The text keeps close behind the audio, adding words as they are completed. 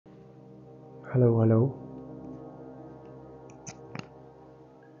Hello.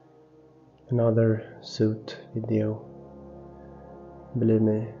 Another suit video. Believe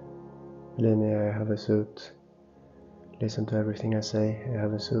me, I have a suit. Listen to everything I say, I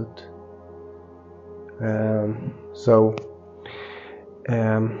have a suit.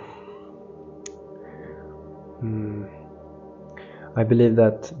 I believe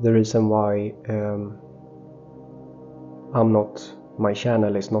that the reason why my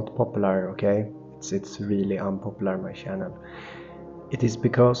channel is not popular, okay? It's really unpopular, my channel. It is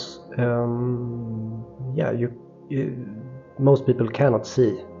because most people cannot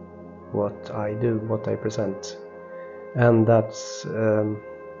see what I do, what I present, and that's in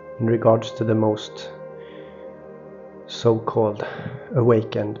regards to the most so-called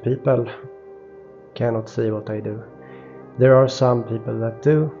awakened people cannot see what I do. There are some people that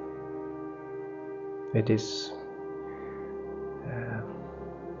do.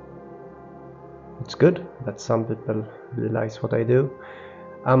 It's good that some people realize what I do.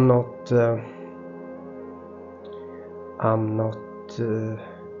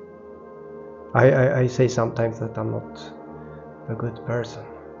 I say sometimes that I'm not a good person,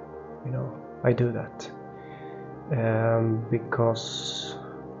 you know. I do that because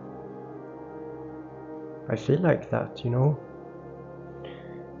I feel like that, you know.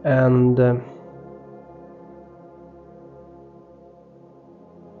 And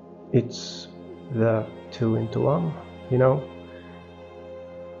it's the 2 into 1, you know.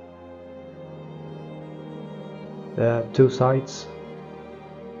 The two sides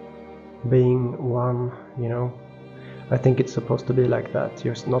being one, you know. I think it's supposed to be like that.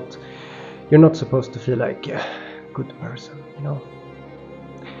 You're not supposed to feel like a good person, you know.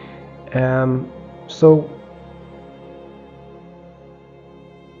 So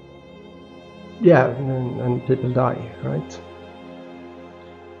yeah, and people die, right?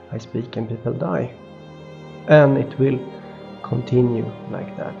 I speak and people die, and it will continue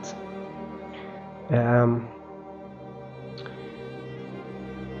like that.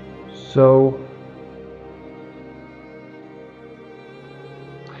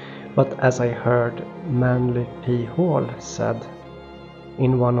 But as I heard Manly P. Hall said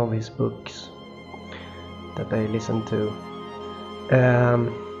in one of his books that I listened to,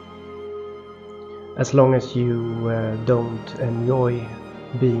 as long as you don't enjoy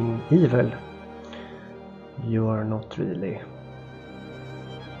being evil, you are not really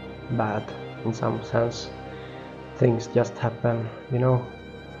bad in some sense. Things just happen, you know.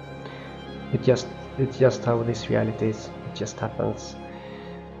 It's just how this reality is. It just happens.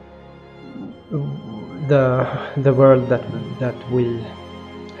 The world that we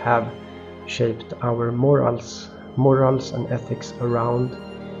have shaped our morals and ethics around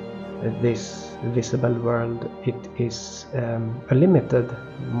this visible world. It is a limited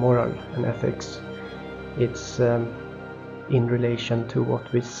moral and ethics. It's in relation to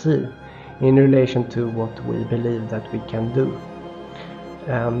what we see, in relation to what we believe that we can do,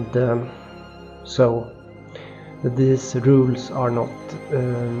 and so these rules are not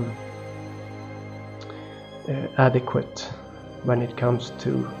adequate when it comes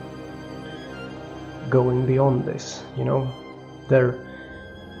to going beyond this, you know.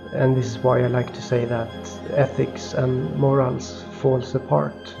 And this is why I like to say that ethics and morals falls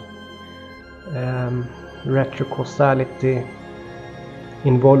apart. Retrocausality,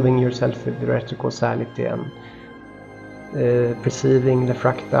 involving yourself with the retrocausality and perceiving the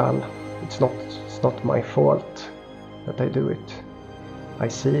fractal, it's not my fault that I do it. I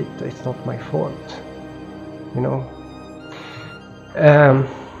see it, it's not my fault, you know.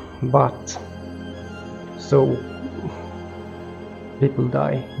 But so people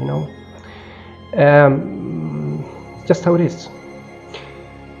die, you know. Just how it is.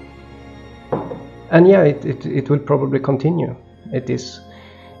 And yeah, it will probably continue. It is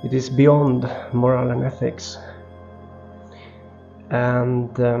beyond moral and ethics.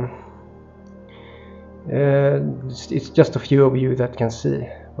 And it's just a few of you that can see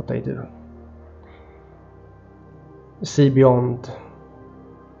what I do. See beyond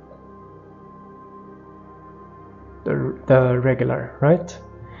the regular, right?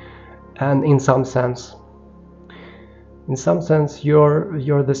 And in some sense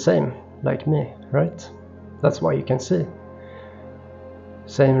you're the same like me, right? That's why you can see.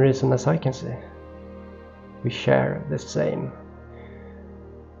 Same reason as I can see. We share the same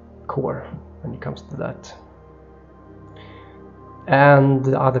core when it comes to that. And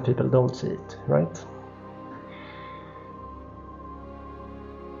the other people don't see it, right?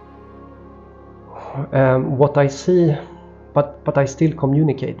 What I see, but I still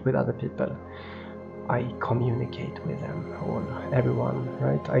communicate with other people. I communicate with them, or everyone,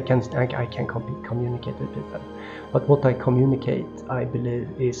 right? I can communicate with people, but what I communicate, I believe,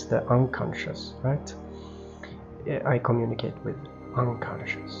 is the unconscious, right? I communicate with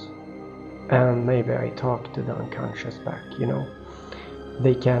unconscious, and maybe I talk to the unconscious back, you know.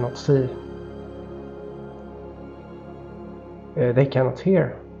 They cannot see, they cannot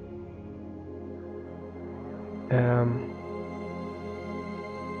hear.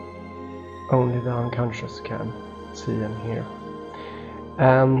 Only the unconscious can see and hear,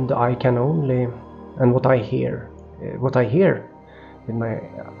 and I can only, and what I hear with my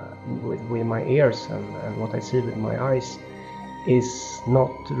with my ears, and what I see with my eyes is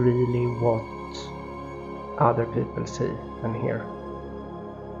not really what other people see and hear.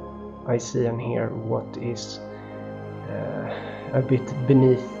 I see and hear what is a bit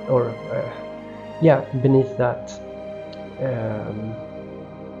beneath, or beneath that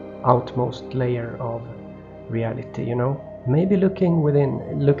outmost layer of reality, you know. Maybe looking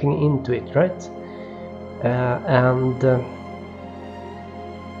into it, right?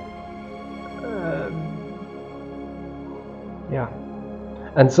 Yeah,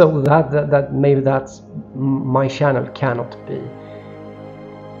 and so that maybe that's my channel cannot be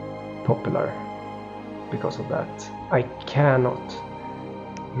popular because of that. I cannot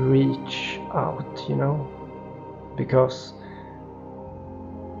reach out, you know, because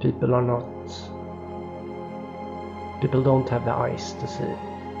people don't have the eyes to see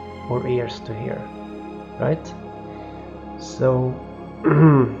or ears to hear, right? So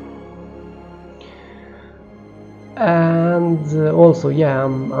and also, yeah,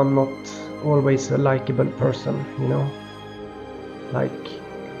 I'm not always a likable person, you know, like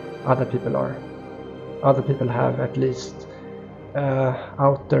other people are. Other people have at least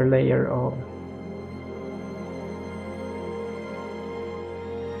outer layer of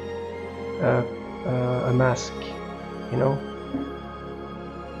a mask, you know.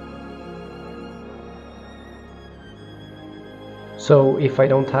 So if I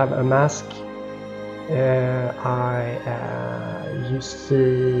don't have a mask, you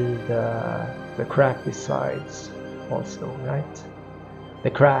see the crappy sides also, right? The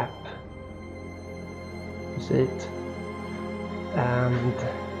crap, you see it, and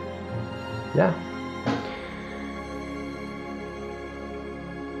yeah.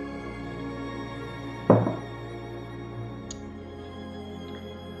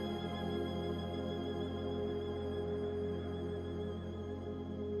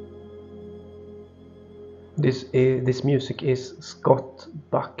 This music is Scott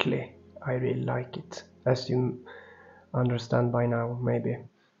Buckley. I really like it, as you understand by now, maybe.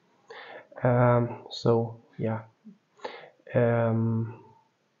 So yeah.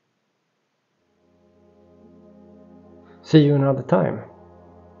 See you another time.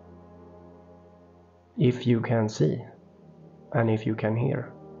 If you can see, and if you can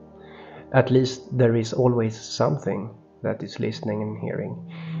hear. At least there is always something that is listening and hearing.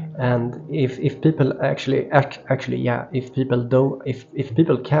 And if people actually yeah, if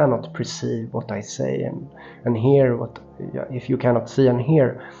people cannot perceive what I say and hear what, yeah, if you cannot see and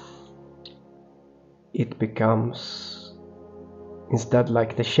hear, it becomes instead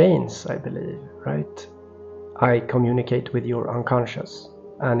like the chains, I believe, right? I communicate with your unconscious,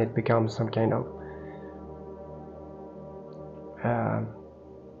 and it becomes some kind of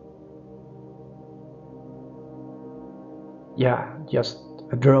yeah, just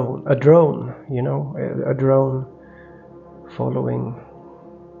a drone, you know, a drone following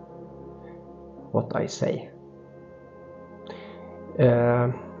what I say.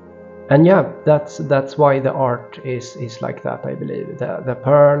 And yeah, that's why the art is like that, I believe. The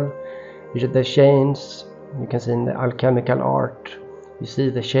pearl, the chains, you can see in the alchemical art, you see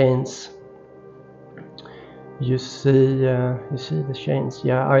the chains. You see the chains.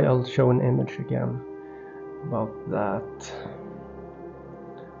 Yeah, I'll show an image again about that.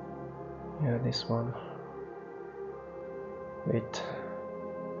 Yeah, this one. Wait.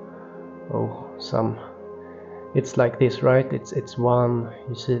 Oh, it's like this, right? It's one.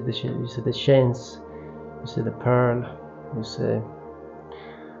 You see the chains. You see the pearl. You see.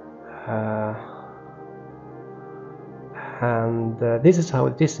 And this is how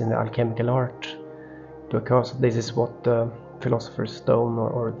it is in the alchemical art, because this is what the philosopher's stone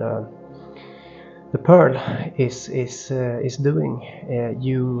or the pearl is doing.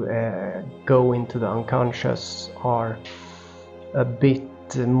 You go into the unconscious, are a bit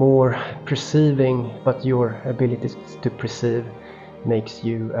more perceiving, but your ability to perceive makes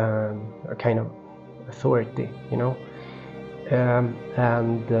you a kind of authority, you know.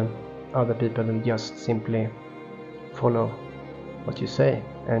 And other people will just simply follow what you say,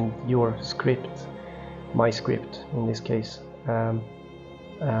 and your script my script in this case, and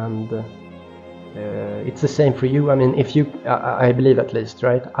it's the same for you. I mean, if you, I believe at least,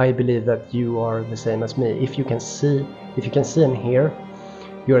 right? I believe that you are the same as me. If you can see and hear,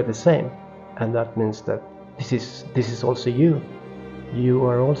 you are the same, and that means that this is also you. You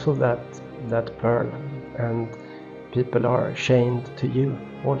are also that pearl, and people are chained to you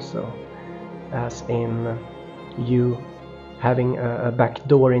also, as in you having a back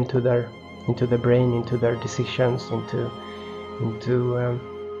door into their brain, into their decisions, into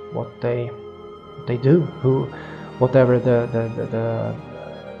what they do, whatever the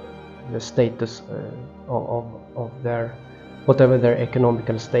status of their, whatever their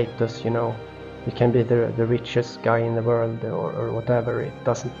economical status, you know. You can be the richest guy in the world, or whatever, it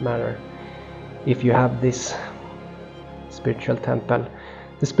doesn't matter. If you have this spiritual temple,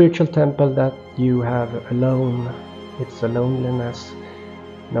 the spiritual temple that you have alone, it's a loneliness.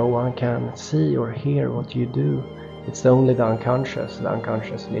 No one can see or hear what you do. It's only the unconscious. The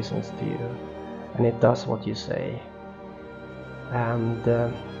unconscious listens to you, and it does what you say. And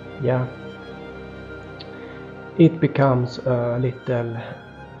yeah, it becomes a little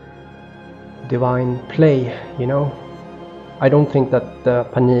divine play, you know. I don't think that the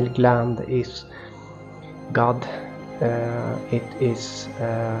pineal gland is God. It is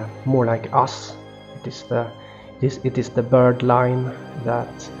more like us. It is the bird line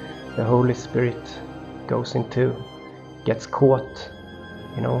that the Holy Spirit goes into, gets caught,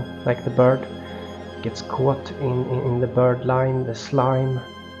 you know, like the bird gets caught in the bird line, the slime,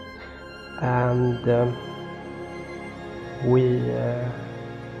 and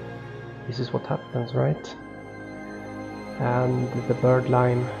this is what happens, right? And the bird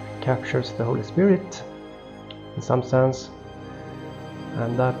line captures the Holy Spirit in some sense,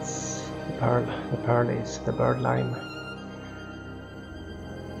 and that's the pearl. The pearl is the bird line.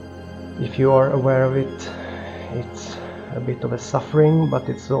 If you are aware of it, it's a bit of a suffering, but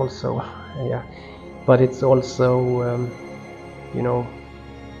it's also you know,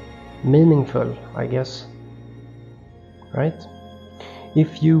 meaningful, I guess, right?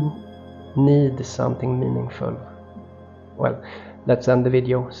 If you need something meaningful, well, let's end the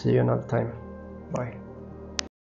video. See you another time. Bye.